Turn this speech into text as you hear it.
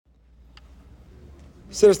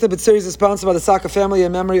Siddur Snippet series is sponsored by the Saka family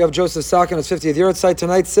in memory of Joseph Saka on his 50th yahrzeit.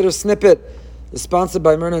 Tonight's Siddur Snippet is sponsored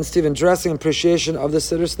by Myrna and Stephen Dressing in appreciation of the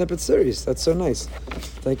Siddur Snippet series. That's so nice.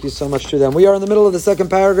 Thank you so much to them. We are in the middle of the second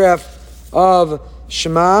paragraph of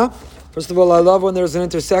Shema. First of all, I love when there's an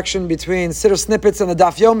intersection between Siddur Snippets and the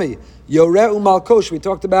Daf Yomi. Yoreh u'malkosh. We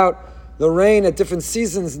talked about the rain at different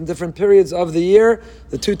seasons and different periods of the year,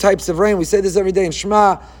 the two types of rain. We say this every day in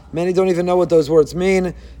Shema. Many don't even know what those words mean.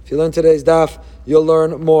 If you learn today's daf, you'll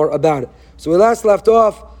learn more about it. So we last left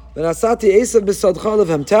off, V'nasati esav b'sadcha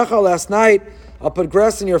lev'hemtecha. Last night, I'll put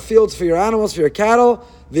grass in your fields for your animals, for your cattle.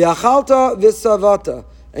 V'achalta v'savata.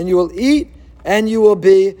 And you will eat and you will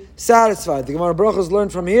be satisfied. The Gemara Brachos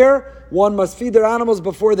learned from here, one must feed their animals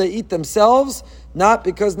before they eat themselves, not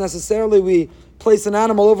because necessarily we place an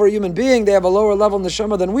animal over a human being, they have a lower level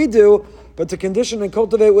neshama than we do, but to condition and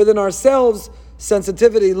cultivate within ourselves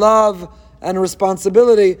sensitivity, love, and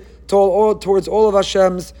responsibility towards all of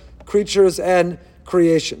Hashem's creatures and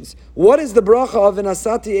creations. What is the bracha of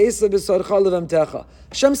V'nasati esav b'sadcha lev'hemtecha?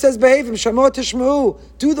 Hashem says, behave, shamo tishma'u,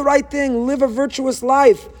 do the right thing, live a virtuous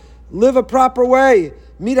life, live a proper way,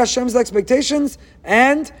 meet Hashem's expectations,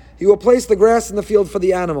 and He will place the grass in the field for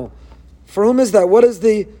the animal. For whom is that? What is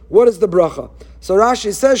the bracha? So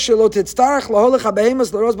Rashi says, "Shelo titztarach laholech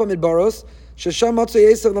habehemas laros b'midbaros, shesham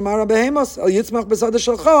matzoi esav lamara behemas el yitzmach b'sada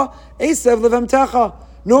shelcha esav lev'hemtecha."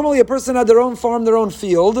 Normally, a person had their own farm, their own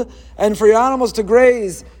field, and for your animals to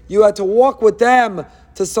graze, you had to walk with them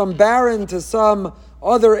to some barren, to some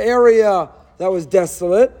other area that was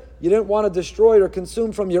desolate. You didn't want to destroy or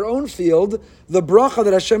consume from your own field. The bracha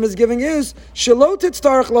that Hashem is giving is Shelo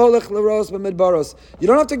titztarach laholech laros b'midbaros. You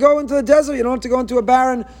don't have to go into the desert. You don't have to go into a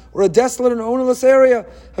barren or a desolate and ownerless area.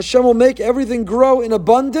 Hashem will make everything grow in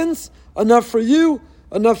abundance, enough for you,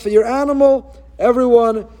 enough for your animal.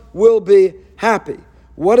 Everyone will be happy.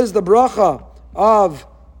 What is the bracha of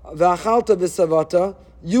v'achalta v'savata?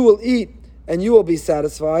 You will eat and you will be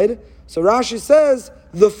satisfied. So Rashi says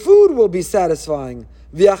the food will be satisfying.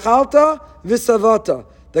 V'achalta v'savata.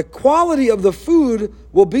 The quality of the food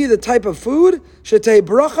will be the type of food shetei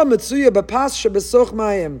bracha mitzuya b'pas shebesoch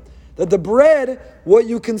mayim. That the bread, what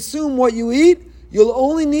you consume, what you eat, you'll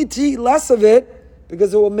only need to eat less of it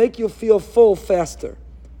because it will make you feel full faster.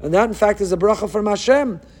 And that, in fact, is a bracha from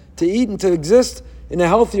Hashem, to eat and to exist in a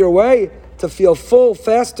healthier way, to feel full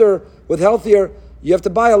faster with healthier. You have to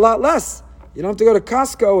buy a lot less. You don't have to go to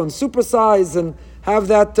Costco and supersize and have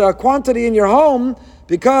that quantity in your home,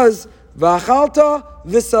 because v'achalta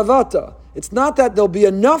v'savata. It's not that there'll be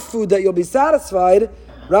enough food that you'll be satisfied.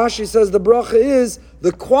 Rashi says the bracha is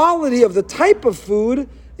the quality of the type of food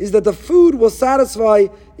is that the food will satisfy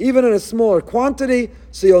even in a smaller quantity,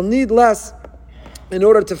 so you'll need less in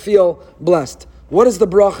order to feel blessed. What is the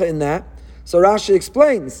bracha in that? So Rashi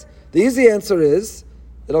explains. The easy answer is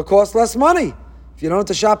it'll cost less money. If you don't have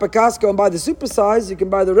to shop at Costco and buy the super size, you can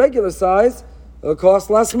buy the regular size. It'll cost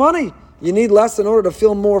less money. You need less in order to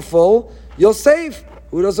feel more full. You'll save.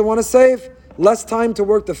 Who doesn't want to save? Less time to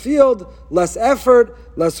work the field, less effort,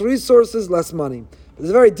 less resources, less money. But there's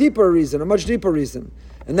a very deeper reason, a much deeper reason.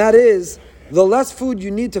 And that is, the less food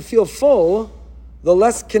you need to feel full, the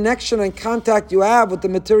less connection and contact you have with the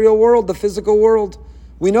material world, the physical world.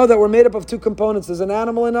 We know that we're made up of two components. There's an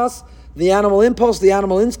animal in us, the animal impulse, the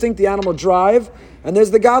animal instinct, the animal drive, and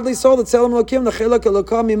there's the godly soul, the Tzelem Elokim, the Chelek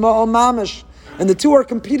Elokah Mima'al Mamish. And the two are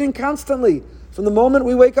competing constantly from the moment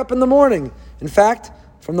we wake up in the morning. In fact,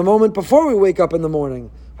 from the moment before we wake up in the morning,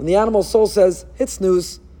 when the animal soul says, hit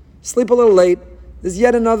snooze, sleep a little late, there's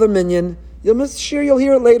yet another minion, you'll miss shir, you'll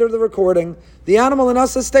hear it later, the recording. The animal in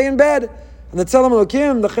us says, stay in bed. And the Tzelem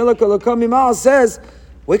Elokim, the Chelek Elokah Mima'al says,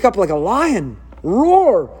 wake up like a lion,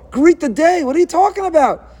 roar, greet the day. What are you talking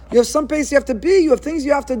about? You have some place you have to be, you have things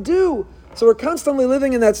you have to do. So we're constantly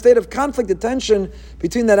living in that state of conflict and tension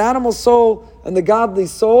between that animal soul and the godly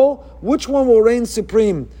soul. Which one will reign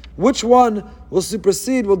supreme? Which one will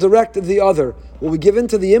supersede, will direct the other? Will we give in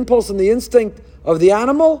to the impulse and the instinct of the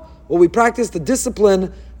animal? Will we practice the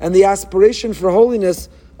discipline and the aspiration for holiness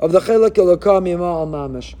of the Chelek Elokah Mima'al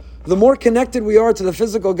Mamish? The more connected we are to the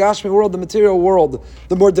physical Gashmi world, the material world,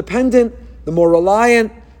 the more dependent, the more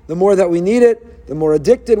reliant, the more that we need it, the more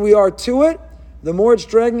addicted we are to it, the more it's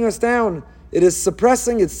dragging us down. It is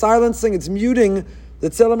suppressing, it's silencing, it's muting the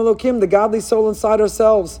Tzelem Elokim, the godly soul inside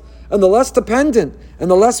ourselves. And the less dependent, and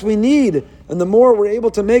the less we need, and the more we're able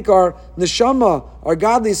to make our neshama, our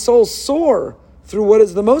godly soul, soar through what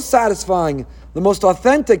is the most satisfying, the most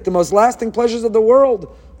authentic, the most lasting pleasures of the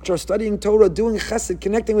world, which are studying Torah, doing chesed,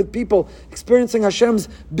 connecting with people, experiencing Hashem's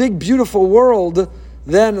big, beautiful world,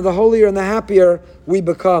 then the holier and the happier we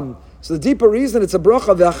become. So the deeper reason it's a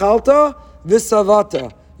bracha, ve'achalta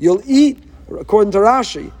v'savata. You'll eat, according to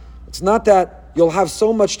Rashi. It's not that you'll have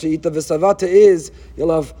so much to eat. The v'savata is,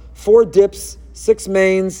 you'll have 4 dips, 6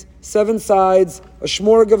 mains, 7 sides, a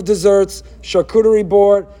shmorg of desserts, charcuterie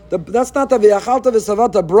board. That's not the v'achalta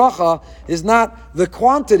v'savata bracha, is not the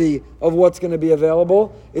quantity of what's going to be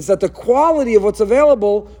available. It's that the quality of what's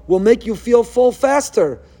available will make you feel full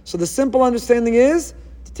faster. So the simple understanding is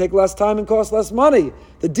to take less time and cost less money.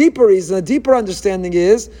 The deeper reason, the deeper understanding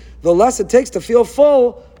is the less it takes to feel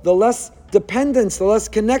full, the less dependence, the less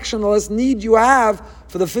connection, the less need you have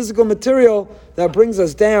for the physical material that brings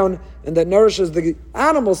us down and that nourishes the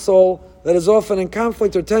animal soul that is often in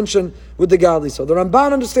conflict or tension with the godly soul. The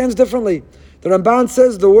Ramban understands differently. The Ramban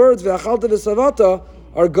says the words ve'achalta v'savata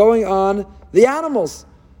are going on the animals,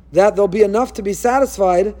 that there'll be enough to be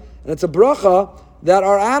satisfied, and it's a bracha that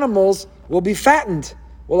our animals will be fattened.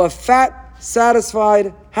 We'll have fat,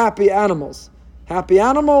 satisfied, happy animals. Happy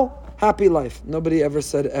animal, happy life. Nobody ever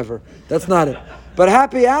said ever. That's not it. But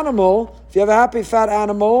happy animal, if you have a happy fat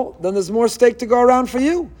animal, then there's more steak to go around for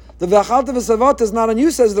you. The ve'achalta v'savata is not on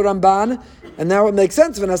you, says the Ramban, and now it makes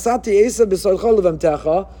sense. V'nasati esa b'solcha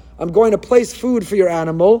levamtecha. I'm going to place food for your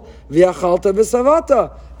animal, ve'achalta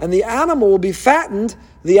v'savata, and the animal will be fattened.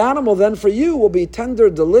 The animal then for you will be tender,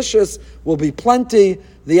 delicious, will be plenty.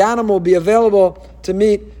 The animal will be available to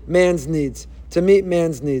meet man's needs. To meet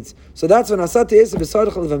man's needs. So that's when asati esa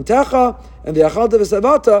b'solcha levamtecha and ve'achalta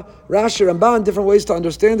v'savata. Rashi, Ramban, different ways to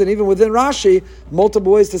understand, and even within Rashi,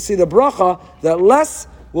 multiple ways to see the bracha that less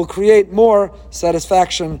will create more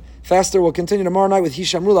satisfaction faster. We'll continue tomorrow night with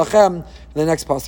Hishamru Lachem in the next pasuk.